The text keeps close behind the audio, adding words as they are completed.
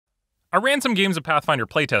I ran some games of Pathfinder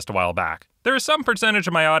playtest a while back. There is some percentage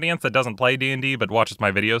of my audience that doesn't play D&D but watches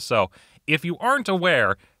my videos, so if you aren't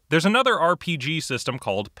aware, there's another RPG system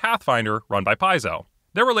called Pathfinder run by Paizo.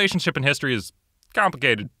 Their relationship and history is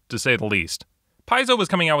complicated, to say the least. Paizo was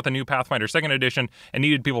coming out with a new Pathfinder 2nd edition and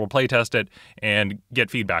needed people to playtest it and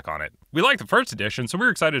get feedback on it. We liked the 1st edition, so we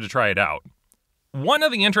were excited to try it out. One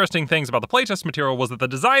of the interesting things about the playtest material was that the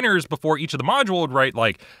designers before each of the module would write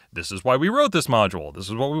like, this is why we wrote this module, this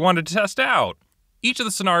is what we wanted to test out. Each of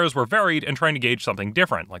the scenarios were varied and trying to gauge something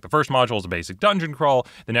different, like the first module is a basic dungeon crawl,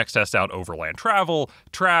 the next tests out overland travel,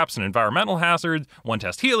 traps and environmental hazards, one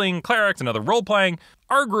test healing, clerics, another role-playing.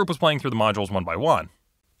 Our group was playing through the modules one by one.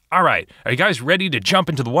 Alright, are you guys ready to jump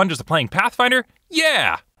into the wonders of playing Pathfinder?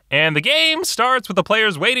 Yeah! And the game starts with the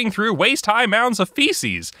players wading through waist-high mounds of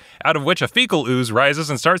feces, out of which a fecal ooze rises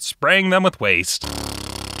and starts spraying them with waste.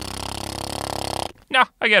 No,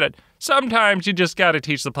 I get it. Sometimes you just gotta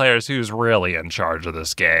teach the players who's really in charge of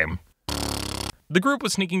this game. The group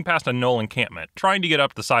was sneaking past a knoll encampment, trying to get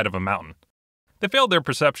up the side of a mountain. They failed their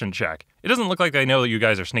perception check. It doesn't look like they know that you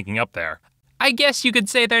guys are sneaking up there. I guess you could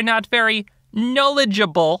say they're not very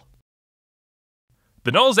knowledgeable.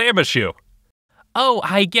 The gnolls ambush you. Oh,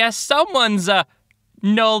 I guess someone's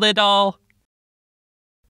knolled it all.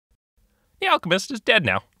 The alchemist is dead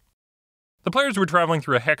now. The players were traveling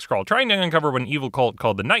through a hex crawl, trying to uncover what an evil cult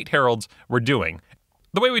called the Night Heralds were doing.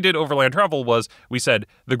 The way we did overland travel was, we said,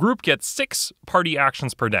 the group gets 6 party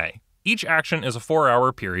actions per day. Each action is a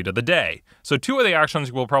 4-hour period of the day, so 2 of the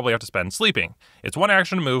actions we'll probably have to spend sleeping. It's 1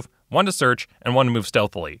 action to move, 1 to search, and 1 to move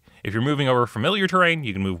stealthily. If you're moving over familiar terrain,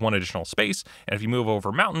 you can move 1 additional space, and if you move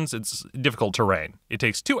over mountains, it's difficult terrain. It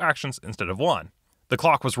takes 2 actions instead of 1. The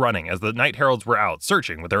clock was running as the Night Heralds were out,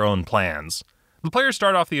 searching with their own plans. The players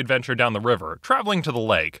start off the adventure down the river, traveling to the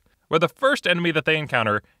lake, where the first enemy that they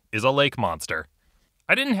encounter is a lake monster.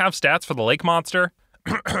 I didn't have stats for the lake monster.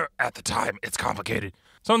 At the time, it's complicated.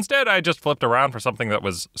 So instead, I just flipped around for something that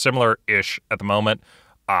was similar-ish at the moment.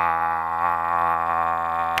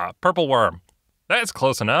 Purple worm. That's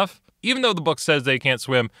close enough. Even though the book says they can't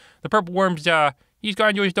swim, the purple worm's, he's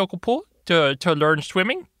gone to his local pool to learn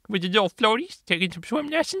swimming with the little floaties, taking some swim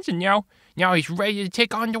lessons, and now he's ready to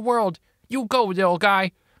take on the world. You go, little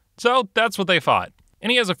guy. So that's what they fought.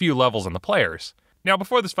 And he has a few levels in the players. Now,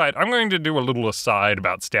 before this fight, I'm going to do a little aside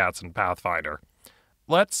about stats in Pathfinder.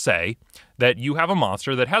 Let's say that you have a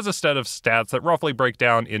monster that has a set of stats that roughly break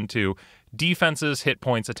down into defenses, hit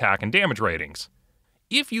points, attack, and damage ratings.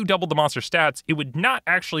 If you doubled the monster's stats, it would not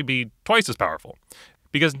actually be twice as powerful.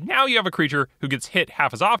 Because now you have a creature who gets hit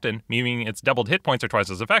half as often, meaning its doubled hit points are twice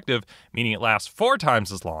as effective, meaning it lasts 4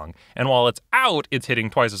 times as long, and while it's out, it's hitting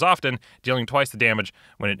twice as often, dealing twice the damage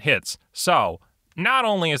when it hits. So, not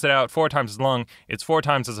only is it out 4 times as long, it's 4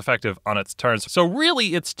 times as effective on its turns. So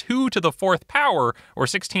really, it's 2 to the 4th power, or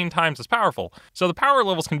 16 times as powerful. So the power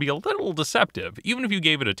levels can be a little deceptive. Even if you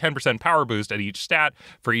gave it a 10% power boost at each stat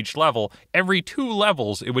for each level, every 2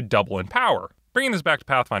 levels it would double in power. Bringing this back to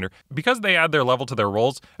Pathfinder, because they add their level to their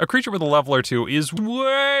rolls, a creature with a level or 2 is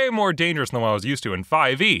way more dangerous than what I was used to in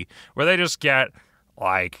 5e, where they just get,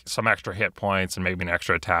 like, some extra hit points and maybe an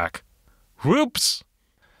extra attack. Whoops!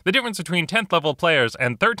 The difference between 10th level players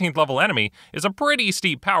and 13th level enemy is a pretty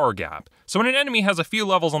steep power gap. So when an enemy has a few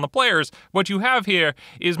levels on the players, what you have here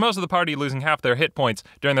is most of the party losing half their hit points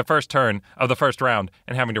during the first turn of the first round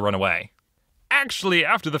and having to run away. Actually,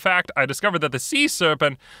 after the fact, I discovered that the sea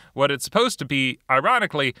serpent, what it's supposed to be,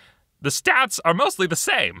 ironically, the stats are mostly the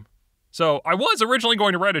same. So I was originally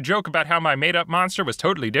going to write a joke about how my made-up monster was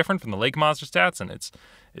totally different from the lake monster stats, and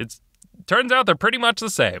it's turns out they're pretty much the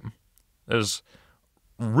same. There's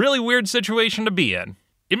a really weird situation to be in.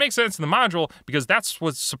 It makes sense in the module because that's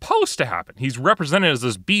what's supposed to happen. He's represented as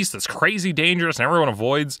this beast that's crazy dangerous and everyone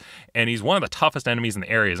avoids, and he's one of the toughest enemies in the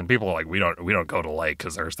areas, and people are like, we don't go to lake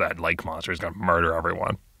because there's that lake monster who's gonna murder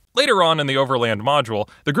everyone. Later on in the Overland module,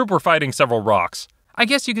 the group were fighting several rocks. I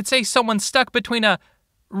guess you could say someone's stuck between a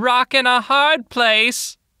rock and a hard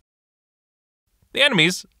place. The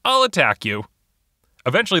enemies all attack you.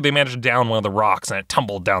 Eventually they managed to down one of the rocks and it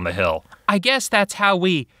tumbled down the hill. I guess that's how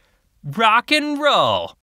we rock and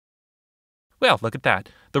roll. Well, look at that.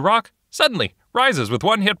 The rock suddenly rises with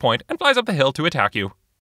 1 hit point and flies up the hill to attack you.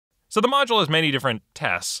 So the module has many different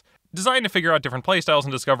tests, designed to figure out different playstyles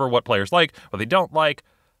and discover what players like, what they don't like.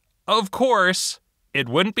 Of course, it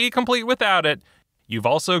wouldn't be complete without it. You've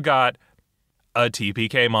also got a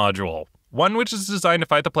TPK module, one which is designed to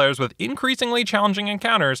fight the players with increasingly challenging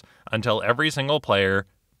encounters until every single player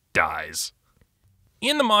dies.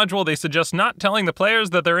 In the module, they suggest not telling the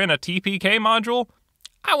players that they're in a TPK module.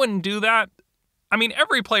 I wouldn't do that. I mean,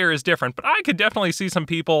 every player is different, but I could definitely see some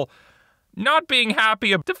people not being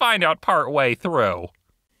happy to find out part way through.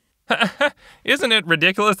 Isn't it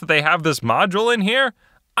ridiculous that they have this module in here?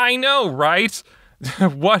 I know, right?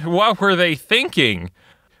 What were they thinking?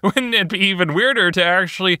 Wouldn't it be even weirder to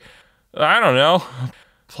actually, I don't know,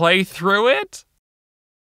 play through it?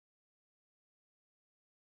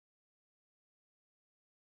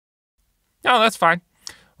 No, that's fine.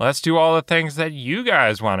 Let's do all the things that you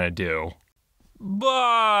guys want to do.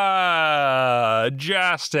 But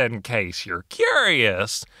just in case you're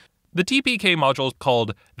curious, the TPK module is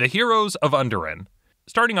called the Heroes of Undarin,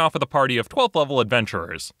 starting off with a party of 12th level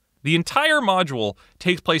adventurers. The entire module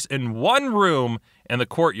takes place in one room in the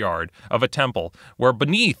courtyard of a temple, where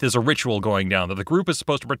beneath is a ritual going down that the group is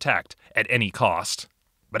supposed to protect at any cost.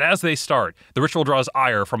 But as they start, the ritual draws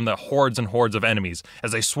ire from the hordes and hordes of enemies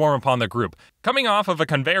as they swarm upon the group, coming off of a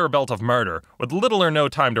conveyor belt of murder with little or no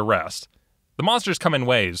time to rest. The monsters come in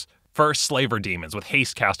waves. First, slaver demons with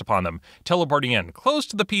haste cast upon them, teleporting in close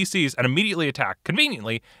to the PCs and immediately attack,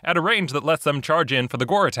 conveniently, at a range that lets them charge in for the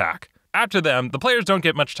gore attack. After them, the players don't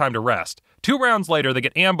get much time to rest. 2 rounds later, they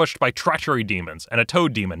get ambushed by treachery demons and a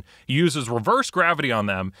toad demon who uses reverse gravity on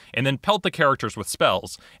them and then pelt the characters with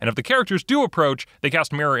spells. And if the characters do approach, they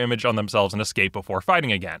cast mirror image on themselves and escape before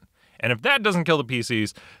fighting again. And if that doesn't kill the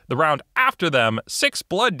PCs, the round after them, 6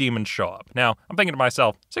 blood demons show up. Now, I'm thinking to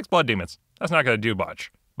myself, 6 blood demons, that's not going to do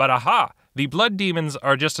much. But aha, the blood demons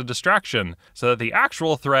are just a distraction, so that the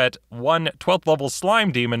actual threat, one 12th level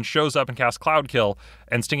slime demon, shows up and casts Cloud Kill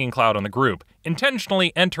and Stinging Cloud on the group,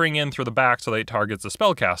 intentionally entering in through the back so that it targets the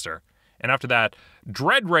spellcaster. And after that,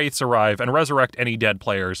 Dread Wraiths arrive and resurrect any dead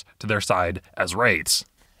players to their side as Wraiths.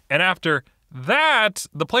 And after that,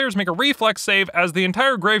 the players make a reflex save as the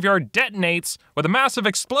entire graveyard detonates with a massive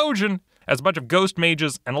explosion as a bunch of ghost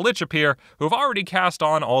mages and a lich appear who have already cast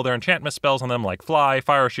on all their enchantment spells on them like Fly,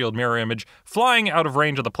 Fire Shield, Mirror Image, flying out of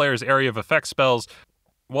range of the player's area of effect spells,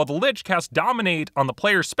 while the lich casts Dominate on the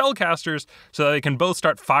player's spellcasters so that they can both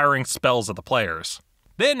start firing spells at the players.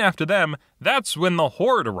 Then after them, that's when the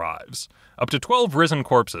Horde arrives. Up to 12 risen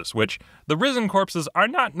corpses, which the risen corpses are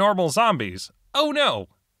not normal zombies. Oh no!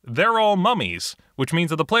 They're all mummies, which means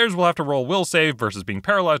that the players will have to roll will save versus being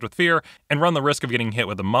paralyzed with fear and run the risk of getting hit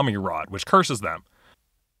with a mummy rod, which curses them.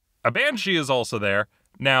 A banshee is also there.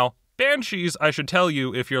 Now, banshees, I should tell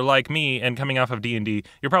you, if you're like me and coming off of D&D,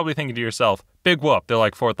 you're probably thinking to yourself, big whoop, they're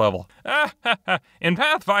like 4th level. In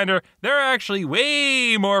Pathfinder, they're actually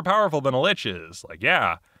way more powerful than a lich is. Like,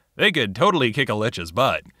 yeah, they could totally kick a lich's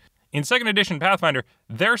butt. In 2nd edition Pathfinder,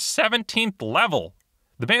 they're 17th level.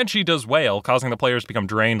 The Banshee does wail, causing the players to become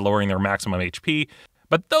drained, lowering their maximum HP,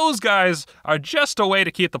 but those guys are just a way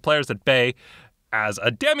to keep the players at bay as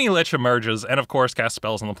a demi-lich emerges and of course casts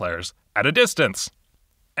spells on the players at a distance.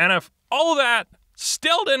 And if all that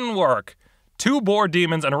still didn't work, 2 boar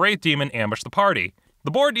demons and a wraith demon ambush the party.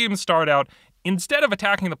 The boar demons start out, instead of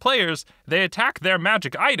attacking the players, they attack their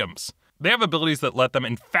magic items. They have abilities that let them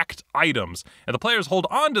infect items. If the players hold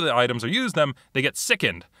on to the items or use them, they get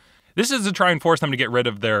sickened. This is to try and force them to get rid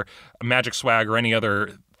of their magic swag or any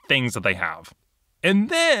other things that they have. And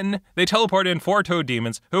then they teleport in 4 toad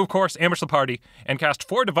demons, who of course ambush the party and cast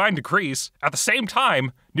 4 divine decrees at the same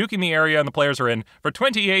time, nuking the area and the players are in for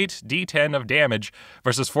 28 d10 of damage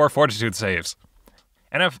versus 4 fortitude saves.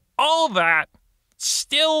 And if all that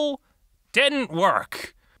still didn't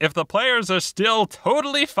work, if the players are still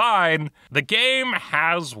totally fine, the game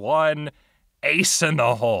has one ace in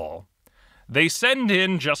the hole. They send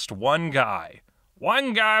in just one guy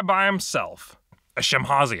by himself, a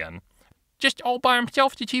Shemhazian. Just all by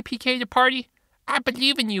himself to TPK the party? I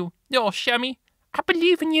believe in you, little Shemmy. I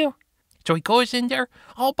believe in you. So he goes in there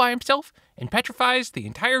all by himself and petrifies the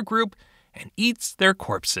entire group and eats their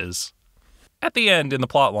corpses. At the end, in the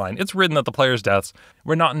plotline, it's written that the players' deaths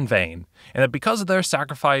were not in vain, and that because of their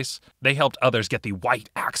sacrifice, they helped others get the white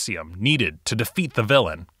axiom needed to defeat the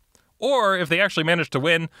villain. Or, if they actually manage to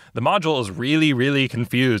win, the module is really, really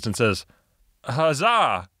confused and says,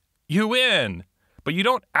 huzzah, you win! But you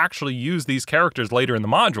don't actually use these characters later in the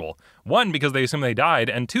module. 1, because they assume they died,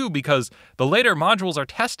 and 2, because the later modules are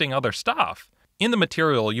testing other stuff. In the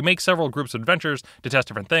material, you make several groups of adventures to test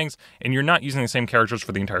different things, and you're not using the same characters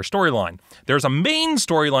for the entire storyline. There's a main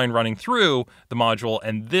storyline running through the module,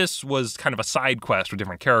 and this was kind of a side quest with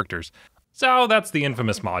different characters. So that's the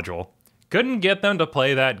infamous module. Couldn't get them to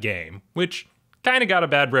play that game, which kind of got a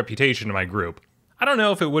bad reputation in my group. I don't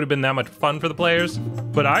know if it would have been that much fun for the players,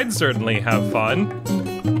 but I'd certainly have fun.